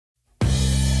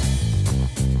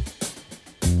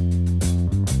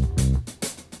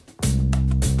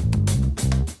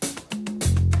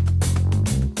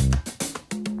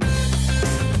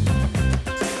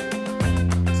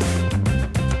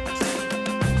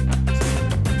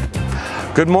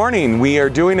Good morning. We are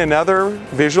doing another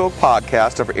visual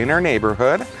podcast of In Our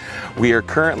Neighborhood. We are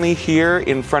currently here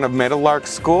in front of Meadowlark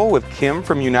School with Kim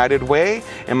from United Way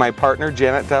and my partner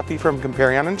Janet Duffy from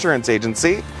Comparion Insurance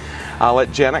Agency. I'll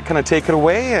let Janet kind of take it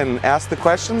away and ask the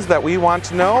questions that we want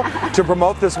to know to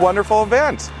promote this wonderful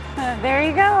event. There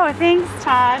you go. Thanks,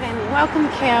 Todd, and welcome,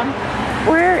 Kim.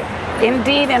 We're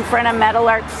indeed in front of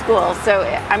Meadowlark School, so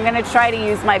I'm going to try to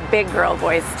use my big girl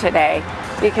voice today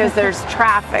because there's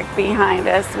traffic behind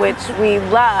us, which we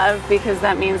love because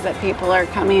that means that people are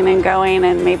coming and going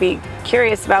and maybe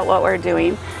curious about what we're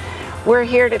doing. We're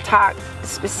here to talk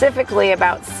specifically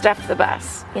about Stuff the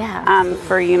Bus.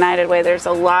 For United Way. There's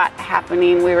a lot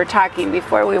happening. We were talking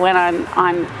before we went on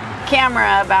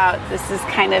camera about this is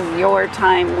kind of your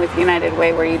time with United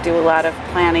Way where you do a lot of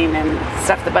planning, and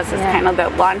Stuff the Bus is kind of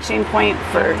the launching point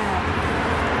for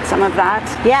some of that.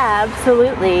 Yeah,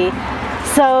 absolutely.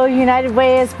 So United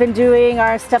Way has been doing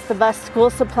our Stuff the Bus school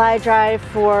supply drive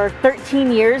for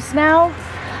 13 years now,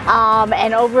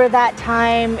 and over that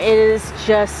time it is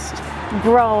just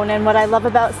grown. And what I love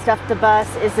about Stuff the Bus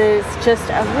is it's just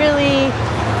a really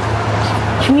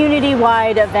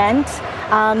community-wide event.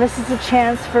 This is a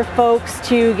chance for folks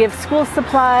to give school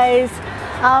supplies,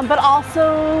 but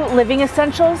also living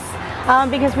essentials,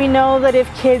 because we know that if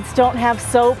kids don't have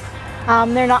soap,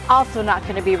 they're also not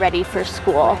going to be ready for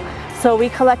school. So we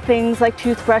collect things like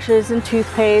toothbrushes and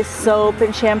toothpaste, soap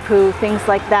and shampoo, things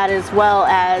like that, as well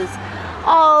as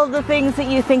all the things that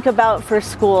you think about for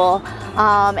school.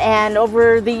 And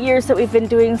over the years that we've been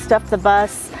doing Stuff the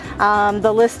Bus,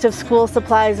 the list of school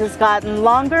supplies has gotten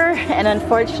longer and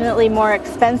unfortunately more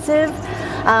expensive.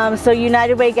 So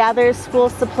United Way gathers school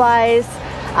supplies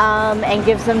and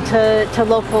gives them to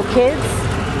local kids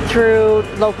through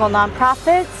local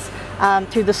nonprofits,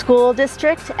 through the school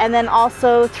district, and then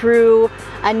also through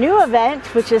a new event,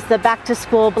 which is the Back to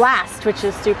School Blast, which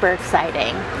is super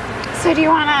exciting. So do you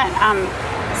want to,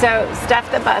 so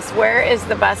Stuff the Bus, where is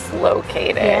the bus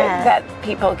located that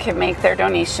people can make their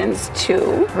donations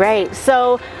to? Right,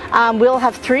 so we'll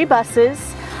have 3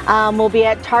 buses. We'll be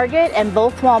at Target and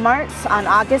both Walmarts on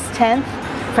August 10th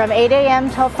from 8 a.m.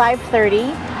 till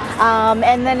 5:30.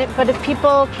 And then, but if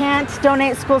people can't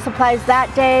donate school supplies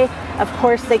that day, of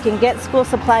course they can get school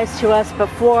supplies to us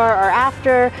before or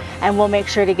after, and we'll make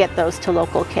sure to get those to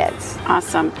local kids.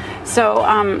 Awesome. So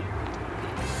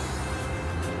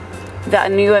the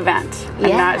new event,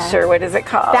 I'm not sure, what is it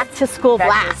called? Back to School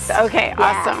Blast. Okay,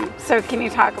 awesome. So can you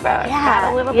talk about that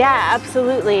a little bit? Yeah,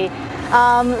 absolutely.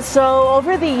 So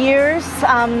over the years,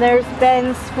 there's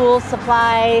been school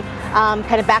supply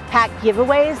kind of backpack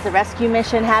giveaways. The Rescue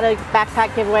Mission had a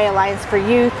backpack giveaway, Alliance for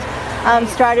Youth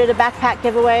started a backpack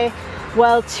giveaway.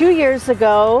 Well, 2 years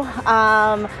ago,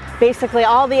 basically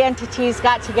all the entities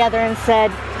got together and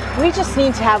said, we just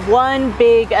need to have one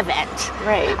big event.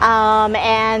 Right.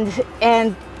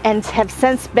 And have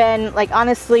since been, like,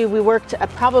 honestly, we worked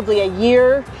probably a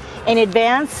year in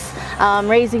advance,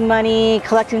 raising money,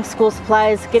 collecting school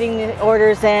supplies, getting the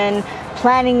orders in,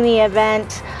 planning the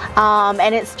event,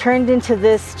 and it's turned into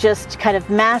this just kind of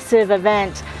massive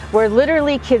event where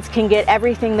literally kids can get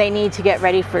everything they need to get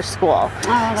ready for school.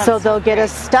 So they'll get a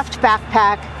stuffed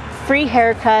backpack, free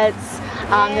haircuts,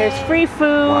 there's free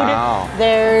food,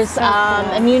 there's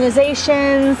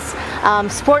immunizations,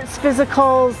 sports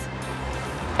physicals,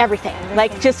 everything.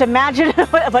 Like, just imagine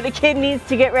what a kid needs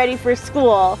to get ready for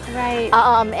school. Right.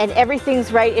 And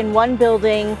everything's right in one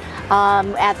building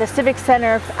at the Civic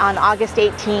Center on August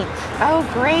 18th. Oh,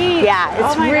 great. Yeah,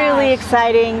 it's really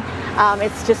exciting.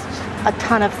 It's just a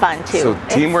ton of fun too. So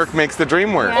teamwork makes the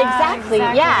dream work. Exactly.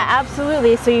 Yeah,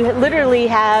 absolutely. So you literally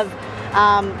have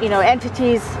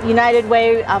entities, United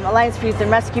Way, Alliance for Youth and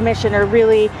Rescue Mission are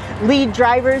really lead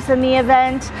drivers in the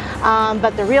event,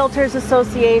 but the Realtors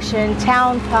Association,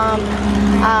 Town Pump,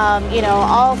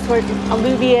 all sorts of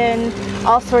Alluvian,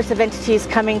 all sorts of entities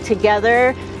coming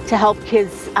together to help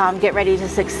kids get ready to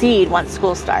succeed once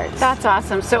school starts. That's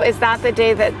awesome. So is that the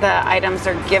day that the items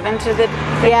are given to the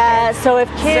kids? So if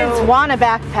kids want a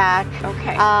backpack,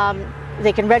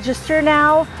 they can register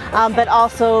now, but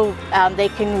also they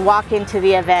can walk into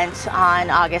the event on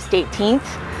August 18th.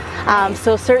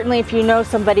 So certainly if you know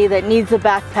somebody that needs a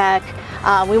backpack,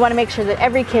 we want to make sure that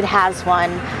every kid has one,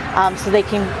 so they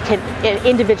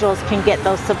individuals can get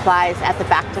those supplies at the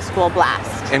Back to School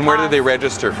Blast. And where do they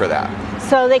register for that?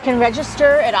 So they can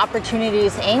register at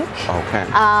Opportunities Inc. Okay.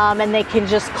 And they can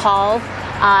just call,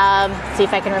 see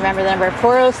if I can remember the number,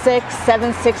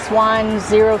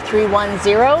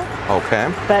 406-761-0310. Okay.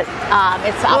 But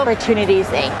it's Opportunities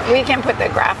Inc. We can put the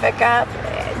graphic up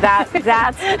That's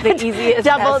the easiest.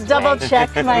 Double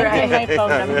check my phone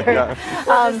number. Yeah.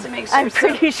 Just to make sure. I'm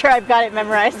pretty sure I've got it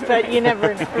memorized, but you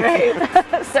never know. Right.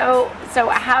 So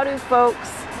how do folks?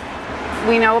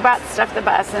 We know about Stuff the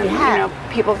Bus, and you know,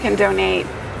 people can donate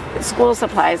school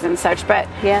supplies and such, but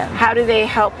how do they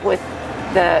help with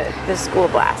the school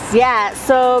blast? Yeah,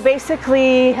 so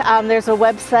basically there's a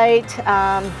website,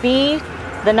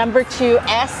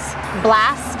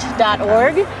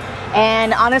 b2s-blast.org,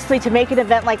 and honestly, to make an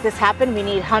event like this happen, we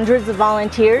need hundreds of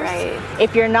volunteers. Right.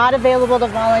 If you're not available to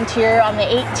volunteer on the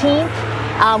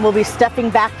 18th, we'll be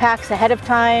stuffing backpacks ahead of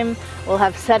time. We'll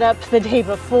have set up the day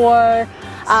before.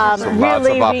 So lots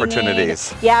of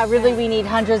opportunities. We need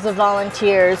hundreds of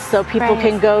volunteers, so people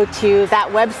can go to that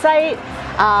website.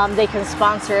 They can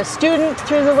sponsor a student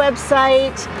through the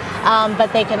website,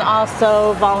 but they can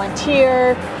also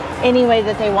volunteer any way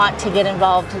that they want to get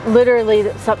involved. Literally,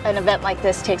 an event like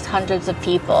this takes hundreds of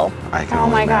people. I can Oh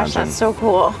my gosh, imagine. that's so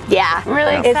cool. Yeah, I'm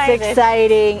really excited. It's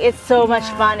exciting. It's so much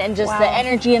fun, and just the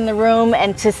energy in the room,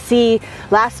 and to see.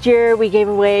 Last year we gave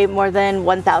away more than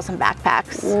 1,000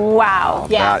 backpacks. Wow.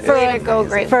 Yeah, That for, is Way to go,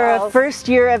 Great for a Falls. first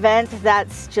year event,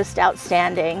 that's just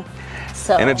outstanding.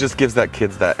 So And it just gives that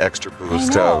kids that extra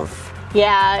boost of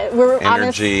we're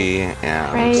energy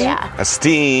and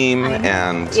esteem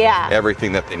and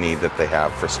everything that they need that they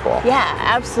have for school. Yeah,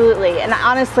 absolutely. And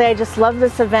honestly, I just love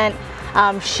this event.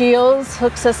 Shields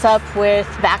hooks us up with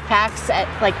backpacks,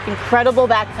 incredible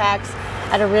backpacks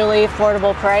at a really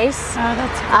affordable price. Oh,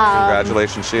 that's cool.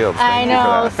 Congratulations, Shields. Thank you I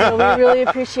know, for that. so we really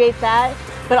appreciate that.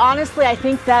 But honestly, I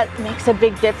think that makes a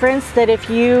big difference, that if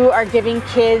you are giving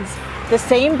kids the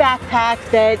same backpack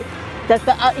that the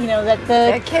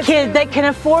kid that can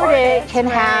afford it can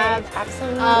have.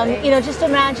 Absolutely. Just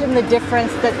imagine the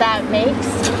difference that makes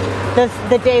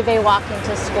the day they walk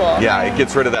into school. Yeah, it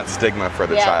gets rid of that stigma for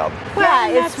the child.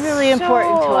 Yeah, it's really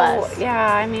important to us.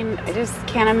 Yeah, I mean, I just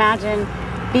can't imagine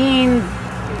being,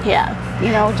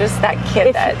 just that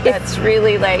kid that's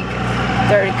really like,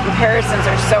 their comparisons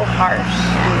are so harsh.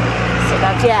 And so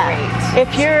that's great. If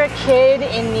you're a kid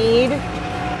in need,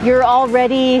 you're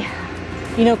already,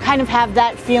 kind of have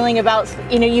that feeling about,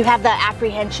 you have that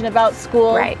apprehension about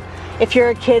school. Right. If you're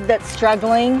a kid that's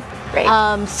struggling,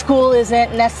 school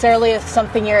isn't necessarily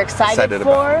something you're excited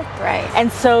for. About. Right.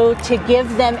 And so to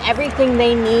give them everything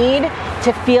they need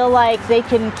to feel like they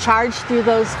can charge through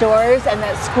those doors, and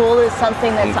that school is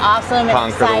something that's awesome and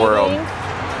conquer exciting. the world.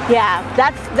 Yeah,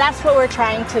 that's what we're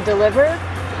trying to deliver.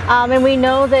 And we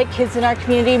know that kids in our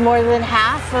community, more than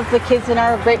half of the kids in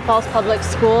our Great Falls Public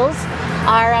Schools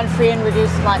are on free and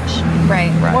reduced lunch.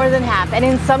 Right. More than half. And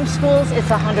in some schools, it's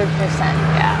 100%.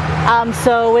 Yeah.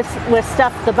 So with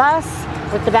Stuff the Bus,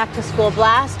 with the Back to School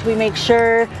Blast, we make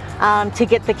sure to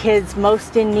get the kids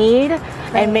most in need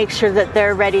and make sure that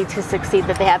they're ready to succeed,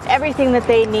 that they have everything that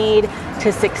they need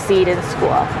to succeed in school.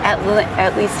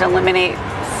 At least eliminate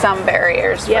some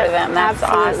barriers for them. That's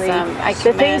absolutely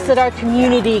awesome. The things that our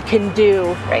community can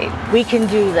do, we can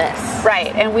do this.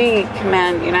 Right, and we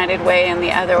commend United Way and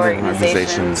the other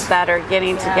organizations that are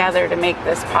getting together to make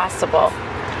this possible.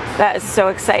 That is so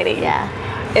exciting. Yeah.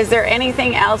 Is there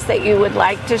anything else that you would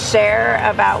like to share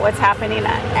about what's happening?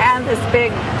 And there's a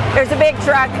big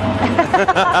truck.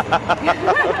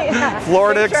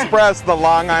 Florida Express, the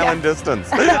Long Island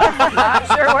distance. Not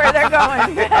sure where they're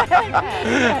going.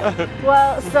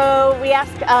 Well, so we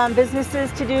ask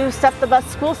businesses to do Stuff the Bus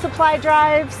school supply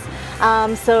drives.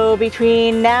 So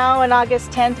between now and August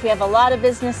 10th, we have a lot of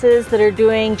businesses that are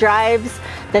doing drives.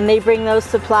 Then they bring those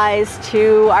supplies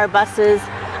to our buses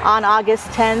on August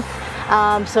 10th.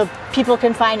 So people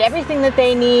can find everything that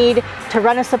they need to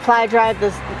run a supply drive,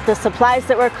 the supplies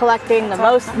that we're collecting, the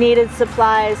most needed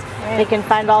supplies. They can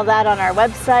find all that on our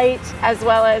website. As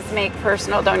well as make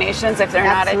personal donations if they're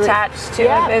not attached to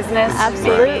a business.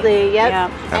 Absolutely,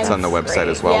 That's on the website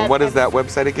as well. What is that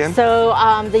website again? So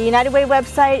the United Way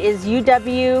website is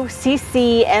uwccmt.org.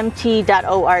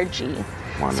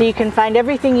 Wonderful. So you can find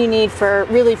everything you need for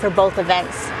both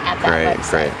events at that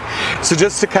website. Great. So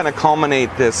just to kind of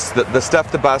culminate this, the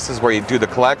Stuff the Bus is where you do the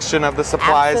collection of the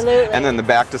supplies, and then the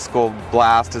Back to School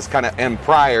Blast is kind of, and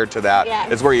prior to that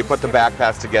is where you put the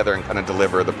backpacks together and kind of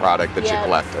deliver the product that you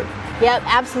collected. Yep,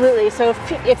 absolutely. So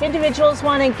if individuals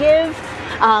want to give,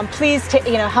 please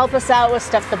help us out with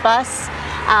Stuff the Bus.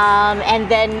 And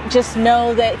then just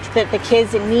know that the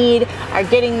kids in need are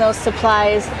getting those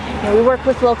supplies. We work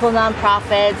with local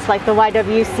nonprofits like the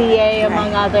YWCA,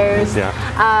 among others,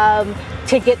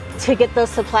 to get those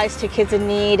supplies to kids in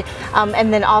need,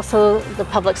 and then also the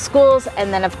public schools.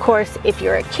 And then, of course, if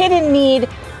you're a kid in need,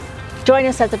 join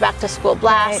us at the Back to School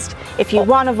Blast. If you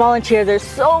want to volunteer, there's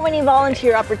so many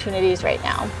volunteer opportunities right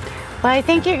now. Well, I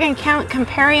think you can count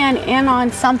Comparion in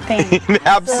on something.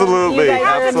 Absolutely, So you guys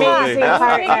are absolutely. amazing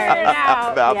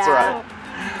partners. That's Yeah.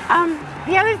 right.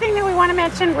 The other thing that we want to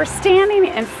mention, we're standing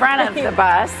in front of the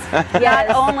bus, not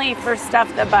only for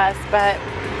Stuff the Bus, but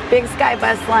Big Sky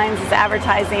Bus Lines is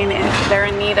advertising, and they're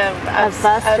in need of bus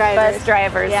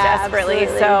drivers Yeah, desperately.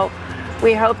 absolutely. So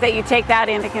we hope that you take that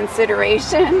into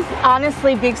consideration.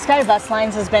 Honestly, Big Sky Bus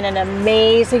Lines has been an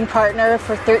amazing partner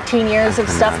for 13 years of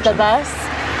Stuff the Bus.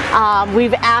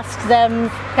 We've asked them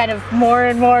kind of more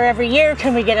and more every year,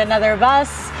 can we get another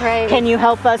bus? Right. Can you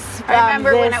help us? I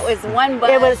remember when it was one bus.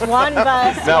 It was one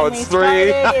bus. Now when it's we 3.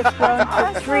 started. It's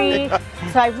grown to 3.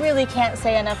 So I really can't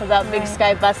say enough about Big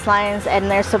Sky Bus Lines and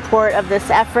their support of this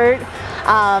effort.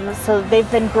 So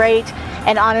they've been great,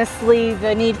 and honestly,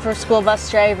 the need for school bus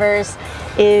drivers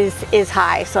is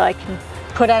high. So I can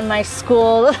put on my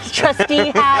school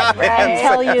trustee hat and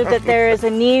tell you that there is a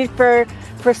need for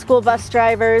school bus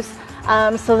drivers,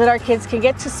 so that our kids can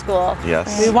get to school.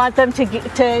 Yes. We want them to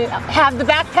have the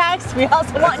backpacks. We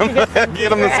also want to get them Get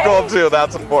them to school too,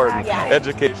 that's important. Yeah.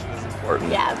 Education is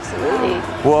important. Yeah, absolutely.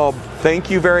 Well, thank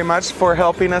you very much for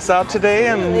helping us out today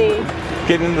and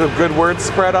getting the good word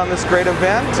spread on this great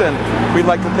event. And we'd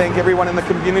like to thank everyone in the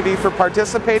community for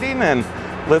participating, and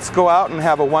let's go out and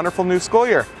have a wonderful new school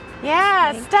year.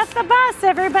 Yeah, Stuff the Bus,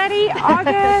 everybody,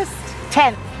 August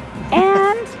 10th.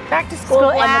 and Back to School And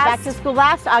the Blast. Back to School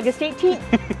Blast, August 18th.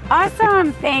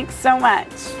 Awesome, thanks so much.